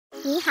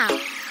你好，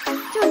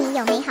祝你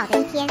有美好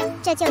的一天。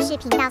这就是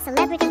频道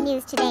Celebrity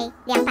News Today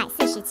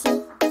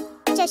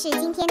 247。这是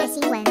今天的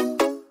新闻。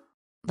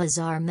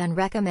Bazaar Men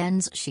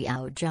recommends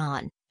Xiao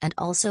Zhan, and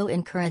also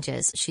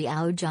encourages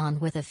Xiao Zhan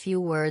with a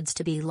few words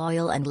to be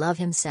loyal and love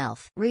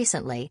himself.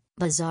 Recently,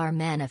 Bazaar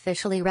Men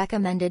officially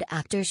recommended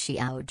actor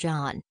Xiao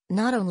Zhan.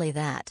 Not only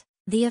that,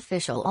 the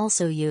official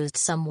also used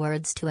some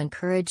words to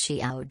encourage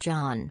Xiao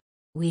Zhan.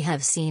 We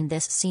have seen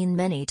this scene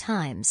many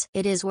times.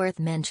 It is worth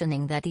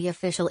mentioning that the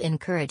official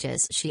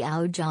encourages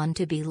Xiao Zhan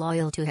to be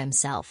loyal to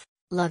himself,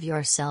 love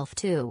yourself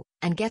too,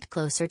 and get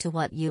closer to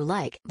what you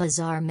like.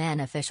 Bazaar Men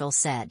official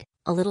said,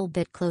 a little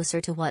bit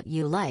closer to what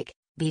you like,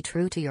 be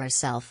true to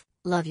yourself,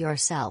 love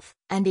yourself,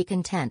 and be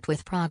content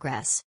with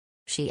progress.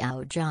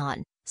 Xiao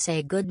Zhan,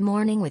 say good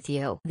morning with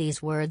you.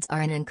 These words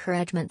are an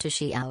encouragement to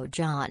Xiao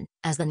Zhan,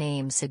 as the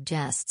name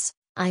suggests.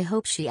 I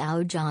hope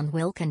Xiao Zhan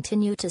will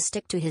continue to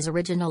stick to his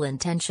original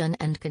intention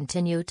and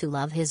continue to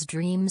love his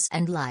dreams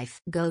and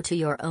life. Go to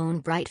your own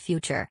bright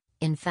future.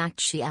 In fact,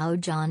 Xiao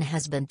Zhan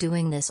has been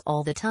doing this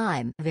all the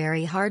time.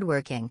 Very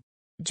hardworking.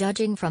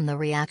 Judging from the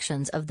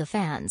reactions of the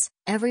fans,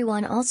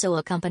 everyone also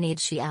accompanied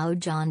Xiao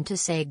Zhan to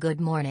say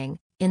good morning.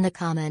 In the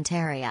comment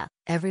area,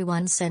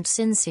 everyone sent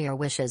sincere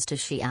wishes to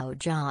Xiao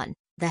Zhan.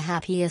 The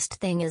happiest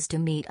thing is to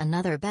meet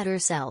another better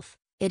self.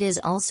 It is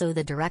also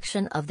the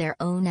direction of their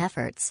own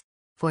efforts.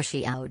 For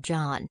Xiao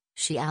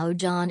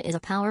Zhan is a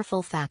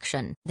powerful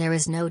faction. There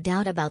is no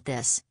doubt about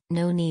this,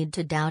 no need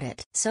to doubt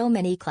it. So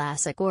many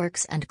classic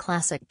works and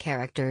classic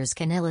characters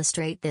can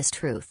illustrate this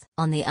truth.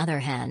 On the other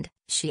hand,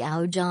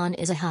 Xiao Zhan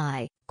is a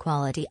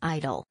high-quality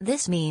idol.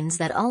 This means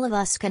that all of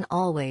us can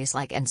always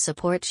like and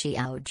support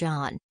Xiao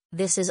Zhan.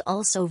 This is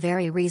also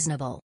very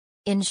reasonable.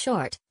 In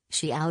short,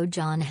 Xiao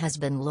Zhan has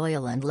been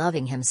loyal and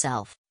loving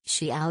himself.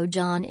 Xiao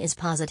Zhan is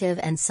positive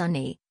and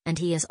sunny, and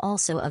he is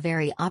also a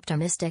very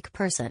optimistic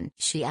person.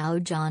 Xiao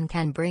Zhan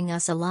can bring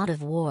us a lot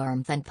of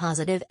warmth and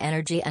positive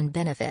energy and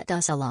benefit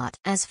us a lot.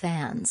 As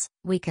fans,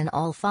 we can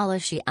all follow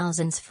Xiao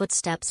Zhan's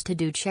footsteps to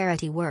do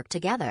charity work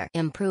together.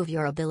 Improve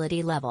your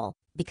ability level,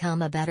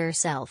 become a better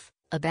self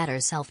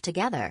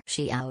together.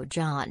 Xiao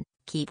Zhan,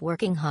 keep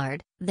working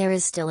hard, there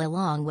is still a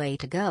long way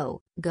to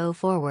go. Go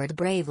forward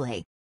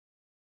bravely.